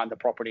actually find the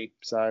property.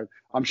 So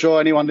I'm sure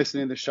anyone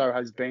listening to the show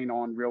has been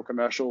on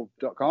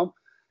realcommercial.com.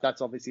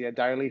 That's obviously a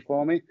daily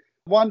for me.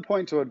 One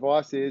point to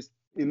advice is,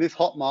 in this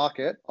hot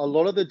market, a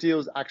lot of the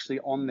deals actually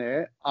on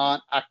there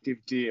aren't active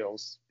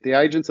deals. The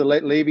agents are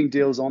leaving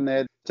deals on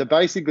there to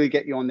basically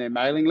get you on their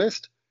mailing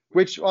list,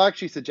 which I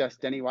actually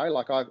suggest anyway.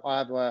 Like I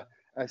have a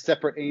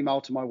separate email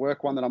to my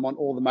work one that I'm on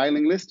all the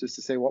mailing lists just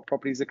to see what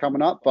properties are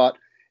coming up. But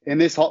in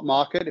this hot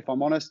market, if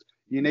I'm honest,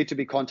 you need to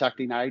be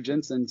contacting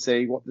agents and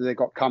see what they've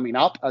got coming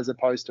up as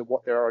opposed to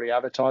what they're already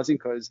advertising,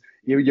 because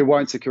you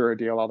won't secure a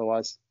deal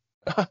otherwise.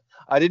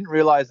 I didn't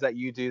realize that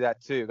you do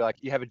that too. Like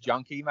you have a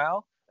junk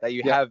email that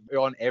you have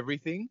on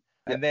everything.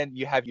 And then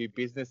you have your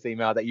business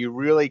email that you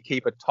really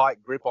keep a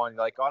tight grip on.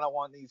 You're like, I don't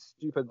want these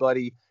stupid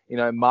bloody,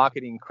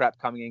 marketing crap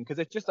coming in because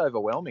it's just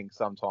overwhelming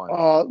sometimes.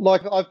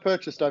 Like I've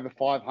purchased over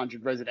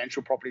 500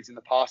 residential properties in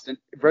the past, and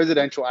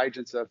residential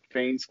agents are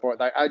fiends for it.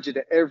 They add you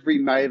to every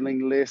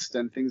mailing list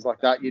and things like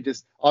that.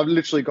 I've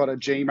literally got a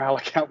Gmail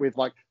account with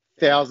like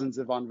thousands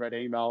of unread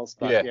emails.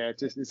 But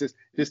it's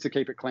just to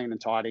keep it clean and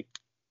tidy.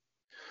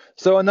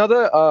 So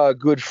another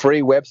good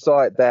free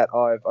website that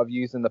I've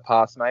used in the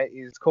past, mate,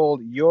 is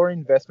called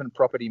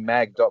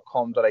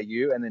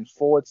yourinvestmentpropertymag.com.au and then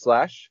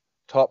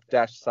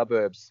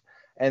 /top-suburbs.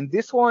 And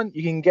this one,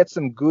 you can get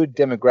some good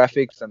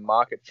demographics and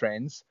market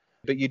trends,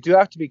 but you do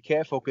have to be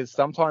careful because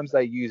sometimes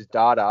they use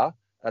data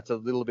that's a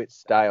little bit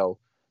stale.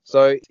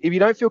 So if you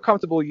don't feel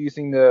comfortable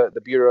using the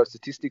Bureau of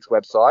Statistics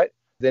website,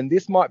 then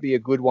this might be a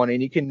good one.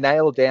 And you can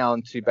nail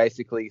down to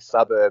basically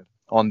suburb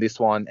on this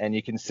one and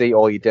you can see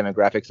all your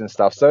demographics and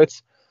stuff. So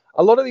it's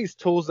a lot of these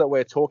tools that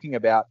we're talking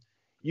about,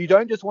 you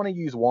don't just want to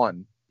use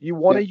one. You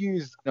want to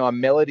use a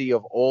melody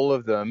of all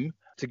of them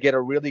to get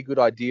a really good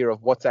idea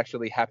of what's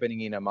actually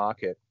happening in a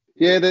market.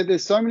 Yeah,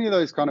 there's so many of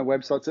those kind of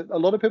websites that a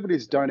lot of people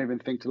just don't even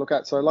think to look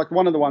at. So, like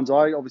one of the ones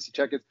I obviously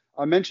check is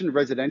I mentioned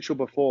residential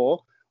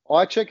before.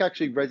 I check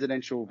actually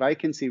residential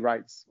vacancy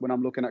rates when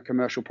I'm looking at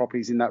commercial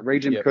properties in that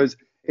region Yep. because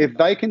if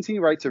vacancy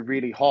rates are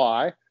really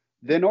high,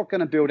 they're not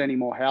going to build any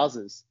more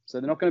houses. So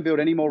they're not going to build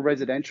any more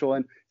residential.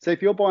 And so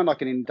if you're buying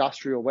like an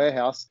industrial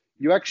warehouse,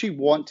 you actually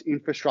want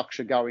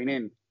infrastructure going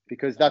in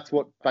because that's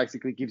what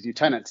basically gives you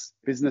tenants.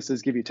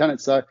 Businesses give you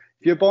tenants. So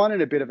if you're buying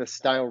in a bit of a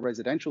stale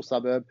residential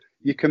suburb,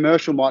 your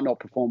commercial might not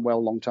perform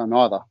well long term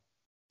either.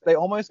 They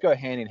almost go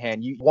hand in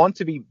hand. You want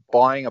to be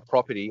buying a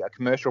property, a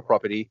commercial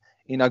property,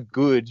 in a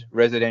good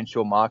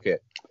residential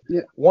market.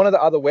 Yeah. One of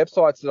the other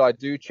websites that I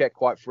do check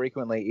quite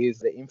frequently is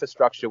the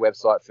infrastructure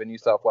website for New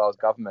South Wales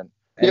government.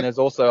 And Yep. there's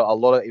also a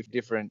lot of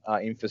different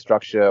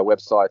infrastructure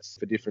websites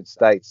for different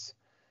states.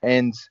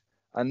 And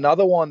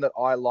another one that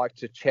I like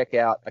to check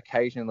out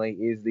occasionally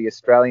is the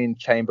Australian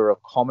Chamber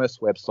of Commerce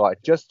website,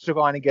 just to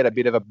kind of get a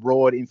bit of a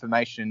broad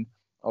information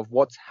of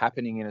what's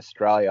happening in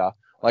Australia.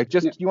 Like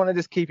you want to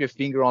just keep your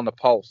finger on the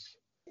pulse.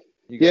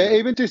 Yeah,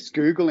 even just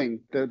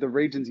Googling the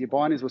regions you're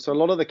buying as well. So a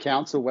lot of the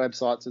council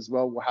websites as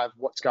well will have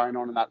what's going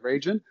on in that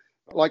region.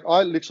 Like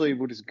I literally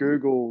will just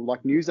Google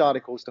like news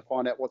articles to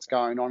find out what's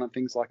going on and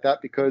things like that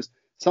because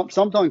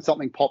sometimes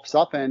something pops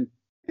up and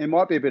it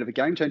might be a bit of a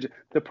game changer.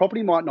 The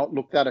property might not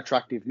look that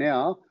attractive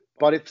now,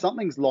 but if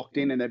something's locked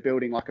in and they're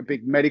building like a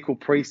big medical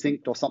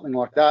precinct or something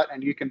like that,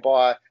 and you can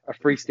buy a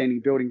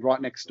freestanding building right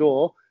next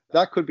door,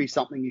 that could be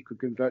something you could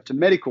convert to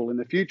medical in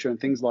the future and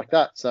things like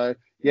that. So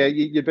yeah,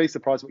 you'd be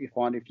surprised what you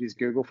find if you just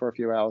Google for a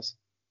few hours.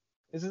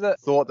 This is a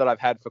thought that I've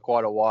had for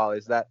quite a while,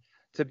 is that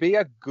to be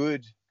a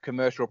good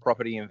commercial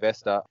property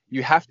investor,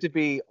 you have to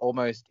be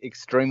almost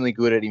extremely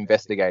good at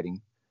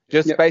investigating.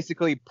 Just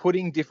basically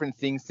putting different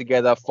things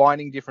together,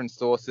 finding different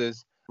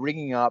sources,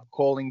 ringing up,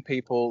 calling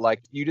people.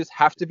 Like you just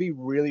have to be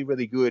really,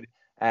 really good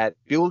at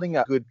building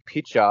a good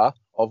picture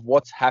of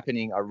what's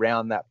happening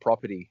around that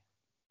property.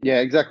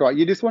 Yeah, exactly right.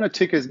 You just want to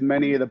tick as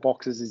many of the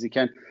boxes as you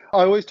can. I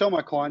always tell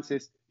my clients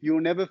this,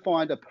 you'll never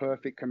find a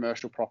perfect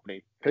commercial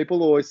property.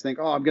 People always think,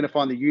 oh, I'm going to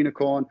find the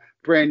unicorn,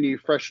 brand new,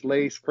 fresh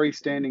lease,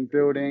 freestanding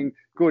building,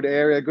 good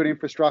area, good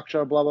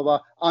infrastructure, blah, blah, blah,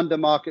 under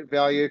market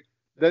value.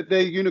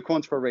 They're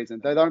unicorns for a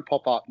reason. They don't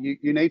pop up.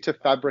 You need to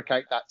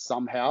fabricate that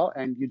somehow,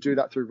 and you do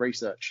that through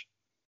research.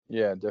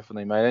 Yeah,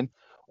 definitely, mate. And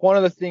one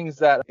of the things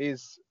that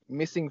is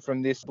missing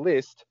from this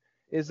list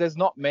is there's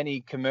not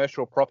many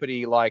commercial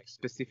property like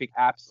specific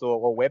apps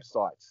or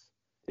websites.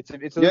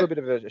 It's a little bit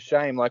of a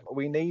shame. Like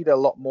we need a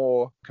lot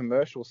more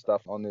commercial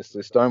stuff on this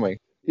list, don't we?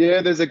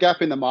 Yeah, there's a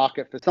gap in the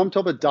market for some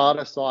type of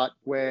data site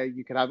where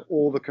you can have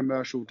all the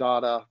commercial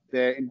data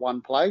there in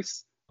one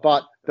place.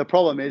 But the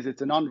problem is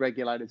it's an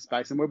unregulated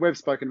space. And we've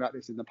spoken about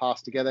this in the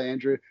past together,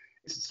 Andrew.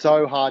 It's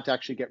so hard to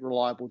actually get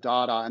reliable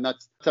data. And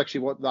that's actually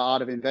what the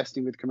art of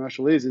investing with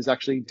commercial is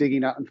actually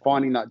digging out and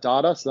finding that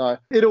data. So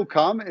it'll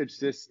come.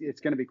 It's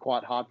going to be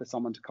quite hard for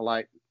someone to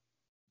collate.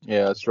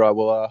 Yeah, that's right.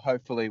 Well,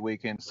 hopefully we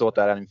can sort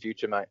that out in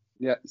future, mate.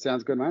 Yeah,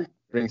 sounds good, mate.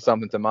 Bring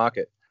something to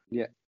market.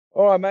 Yeah.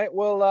 All right, mate.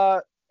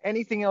 Well,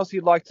 anything else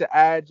you'd like to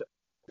add?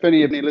 If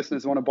any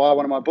listeners want to buy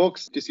one of my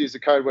books, just use the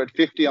code word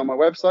 50 on my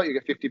website. You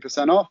get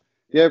 50% off.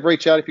 Yeah,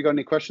 reach out if you've got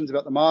any questions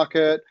about the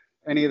market,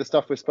 any of the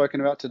stuff we've spoken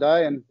about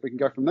today, and we can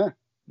go from there.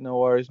 No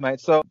worries,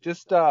 mate. So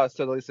just so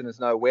the listeners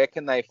know, where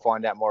can they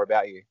find out more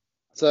about you?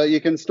 So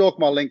you can stalk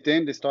my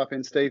LinkedIn, just type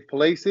in Steve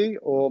Polisi,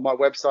 or my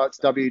website's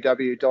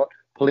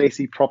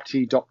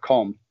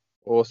www.polisiproperty.com.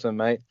 Awesome,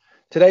 mate.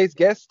 Today's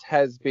guest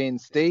has been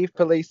Steve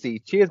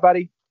Polisi. Cheers,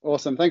 buddy.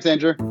 Awesome. Thanks,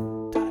 Andrew.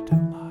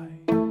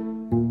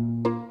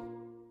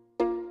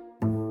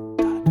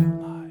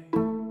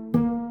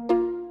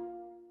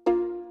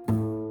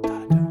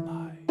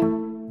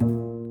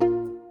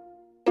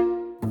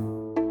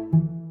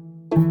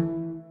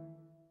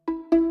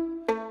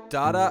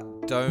 Data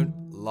don't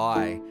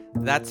lie.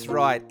 That's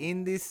right.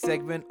 In this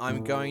segment,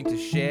 I'm going to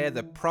share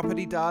the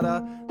property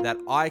data that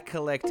I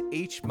collect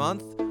each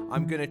month.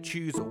 I'm going to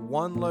choose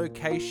one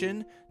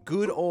location,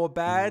 good or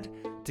bad,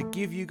 to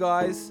give you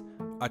guys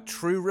a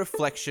true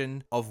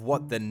reflection of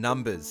what the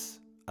numbers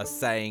are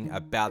saying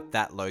about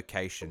that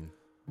location.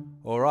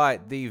 All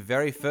right, the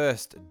very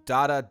first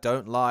data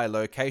don't lie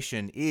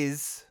location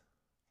is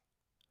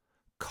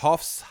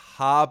Coffs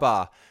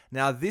Harbour.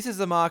 Now, this is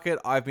a market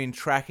I've been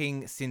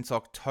tracking since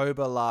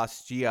October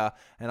last year,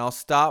 and I'll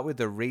start with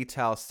the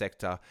retail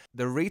sector.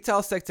 The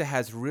retail sector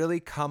has really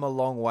come a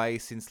long way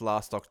since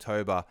last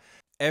October.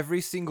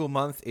 Every single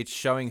month, it's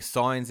showing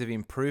signs of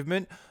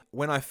improvement.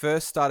 When I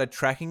first started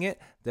tracking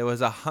it, there was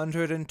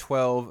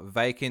 112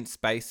 vacant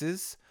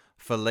spaces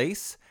for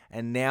lease,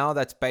 and now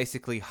that's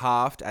basically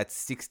halved at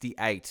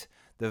 68.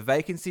 The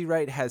vacancy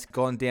rate has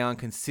gone down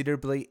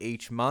considerably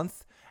each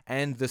month,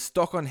 and the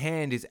stock on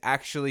hand is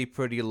actually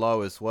pretty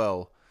low as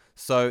well.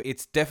 So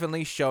it's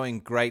definitely showing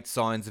great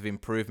signs of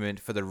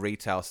improvement for the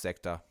retail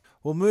sector.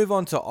 We'll move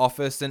on to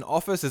Office, and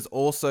Office has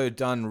also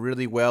done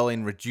really well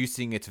in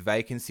reducing its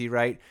vacancy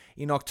rate.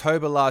 In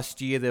October last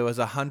year, there was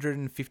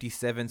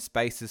 157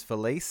 spaces for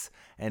lease,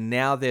 and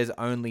now there's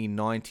only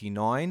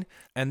 99.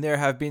 And there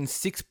have been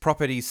 6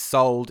 properties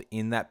sold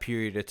in that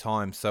period of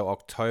time. So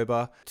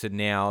October to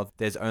now,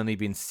 there's only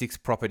been 6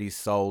 properties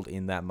sold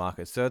in that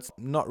market. So it's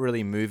not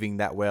really moving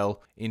that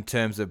well in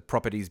terms of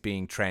properties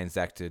being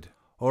transacted.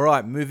 All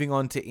right, moving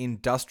on to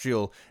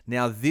industrial.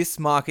 Now, this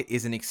market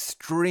is an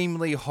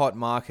extremely hot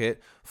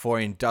market for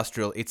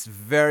industrial. It's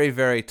very,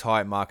 very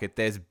tight market.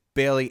 There's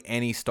barely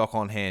any stock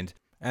on hand,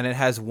 and it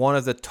has one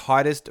of the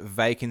tightest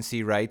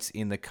vacancy rates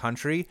in the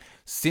country.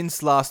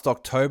 Since last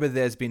October,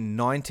 there's been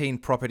 19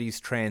 properties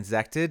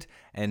transacted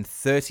and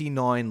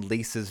 39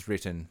 leases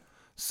written.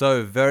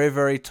 So very,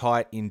 very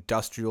tight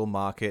industrial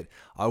market.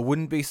 I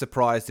wouldn't be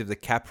surprised if the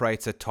cap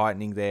rates are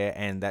tightening there,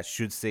 and that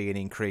should see an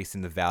increase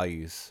in the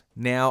values.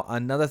 Now,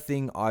 another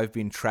thing I've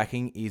been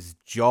tracking is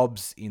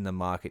jobs in the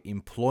market,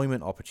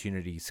 employment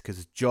opportunities,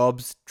 because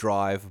jobs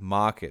drive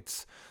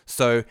markets.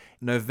 So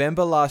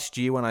November last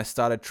year, when I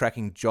started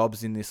tracking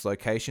jobs in this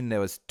location,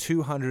 there was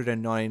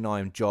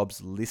 299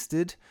 jobs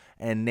listed,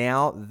 and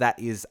now that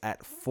is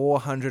at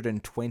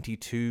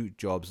 422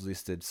 jobs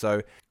listed.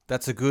 So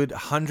that's a good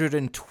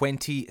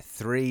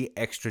 123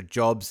 extra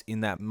jobs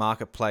in that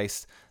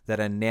marketplace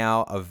that are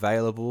now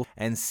available,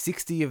 and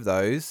 60 of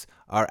those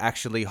are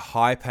actually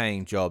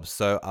high-paying jobs,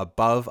 so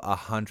above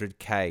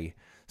 100K.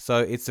 So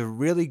it's a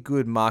really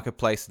good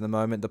marketplace at the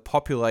moment. The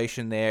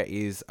population there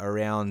is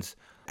around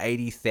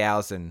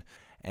 80,000,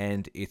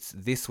 and it's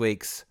this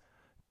week's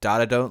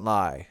Data Don't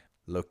Lie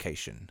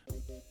location.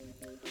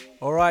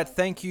 All right,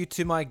 thank you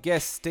to my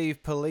guest,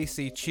 Steve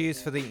Polisi.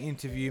 Cheers for the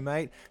interview,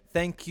 mate.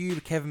 Thank you,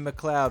 Kevin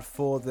MacLeod,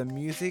 for the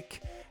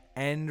music.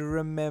 And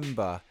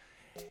remember,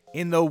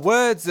 in the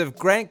words of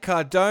Grant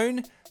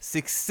Cardone,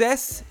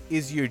 success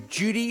is your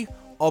duty,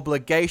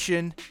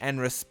 obligation,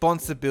 and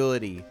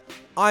responsibility.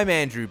 I'm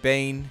Andrew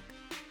Bean,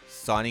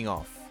 signing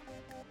off.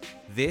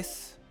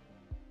 This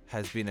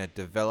has been a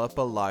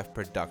Developer Life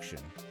production.